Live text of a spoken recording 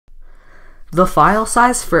The file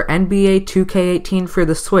size for NBA 2K18 for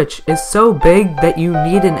the Switch is so big that you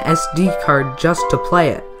need an SD card just to play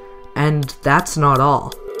it. And that's not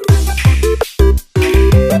all.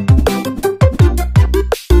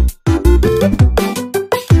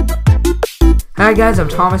 Hi guys, I'm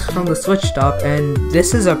Thomas from the Switch Stop, and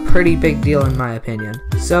this is a pretty big deal in my opinion.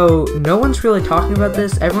 So, no one's really talking about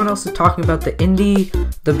this. Everyone else is talking about the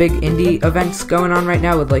big indie events going on right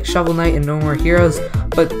now with like Shovel Knight and No More Heroes,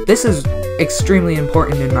 but this is extremely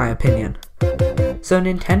important in my opinion. So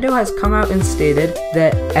Nintendo has come out and stated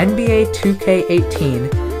that NBA 2K18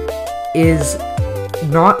 is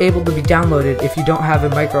not able to be downloaded if you don't have a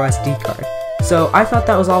micro SD card. So I thought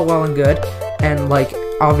that was all well and good, and like,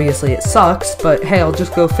 obviously it sucks, but hey, I'll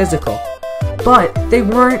just go physical. But they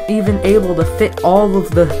weren't even able to fit all of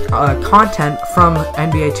the content from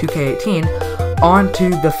NBA 2K18 onto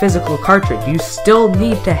the physical cartridge. You still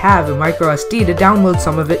need to have a micro SD to download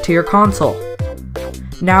some of it to your console.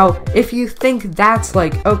 Now, if you think that's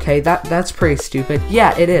like, okay, that's pretty stupid,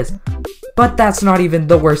 yeah, it is. But that's not even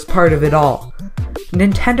the worst part of it all.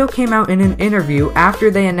 Nintendo came out in an interview after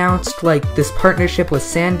they announced like this partnership with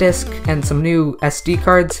SanDisk and some new SD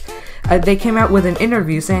cards. They came out with an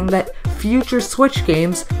interview saying that future Switch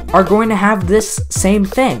games are going to have this same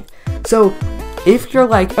thing. So if you're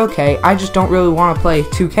like, okay, I just don't really want to play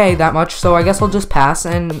 2K that much, so I guess I'll just pass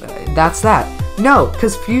and that's that. No,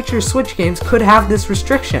 because future Switch games could have this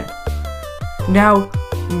restriction. Now,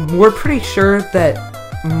 we're pretty sure that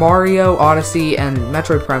Mario Odyssey and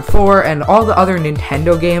Metroid Prime 4 and all the other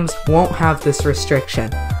Nintendo games won't have this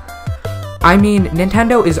restriction. I mean,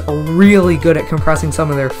 Nintendo is really good at compressing some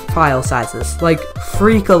of their file sizes, like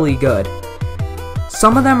freakily good.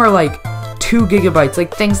 Some of them are like 2 gigabytes,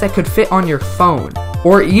 like things that could fit on your phone,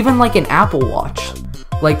 or even like an Apple Watch.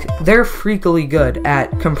 Like, they're freakily good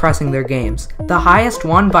at compressing their games. The highest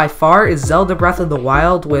one by far is Zelda Breath of the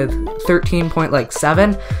Wild with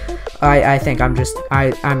 13.7. I think I'm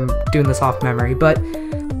doing this off memory, but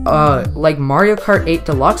like Mario Kart 8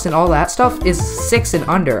 Deluxe and all that stuff is 6 and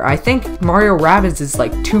under. I think Mario Rabbids is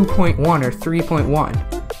like 2.1 or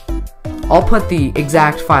 3.1. I'll put the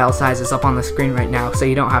exact file sizes up on the screen right now so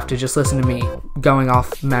you don't have to just listen to me going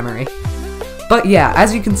off memory. But yeah,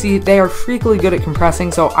 as you can see, they are freakily good at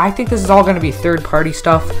compressing, so I think this is all going to be third-party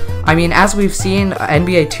stuff. I mean, as we've seen,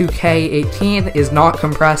 NBA 2K18 is not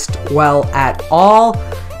compressed well at all,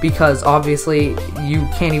 because obviously you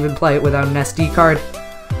can't even play it without an SD card.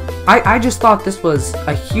 I just thought this was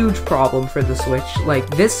a huge problem for the Switch. Like,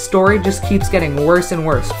 this story just keeps getting worse and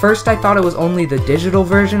worse. First I thought it was only the digital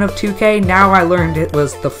version of 2K, now I learned it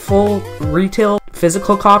was the full retail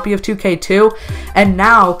physical copy of 2K2, and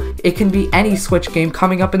now it can be any Switch game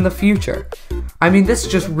coming up in the future. I mean, this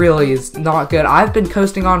just really is not good. I've been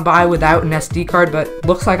coasting on by without an SD card, but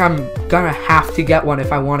looks like I'm gonna have to get one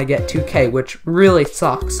if I want to get 2K, which really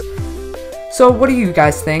sucks. So what do you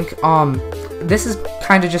guys think? This is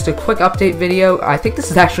kind of just a quick update video. I think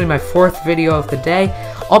this is actually my 4th video of the day.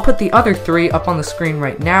 I'll put the other 3 up on the screen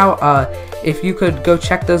right now. If you could go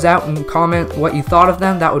check those out and comment what you thought of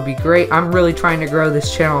them, that would be great. I'm really trying to grow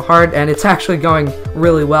this channel hard, and it's actually going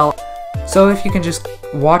really well. So if you can just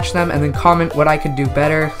watch them and then comment what I could do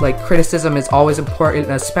better. Like, criticism is always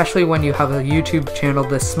important, especially when you have a YouTube channel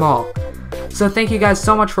this small. So thank you guys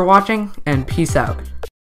so much for watching, and peace out.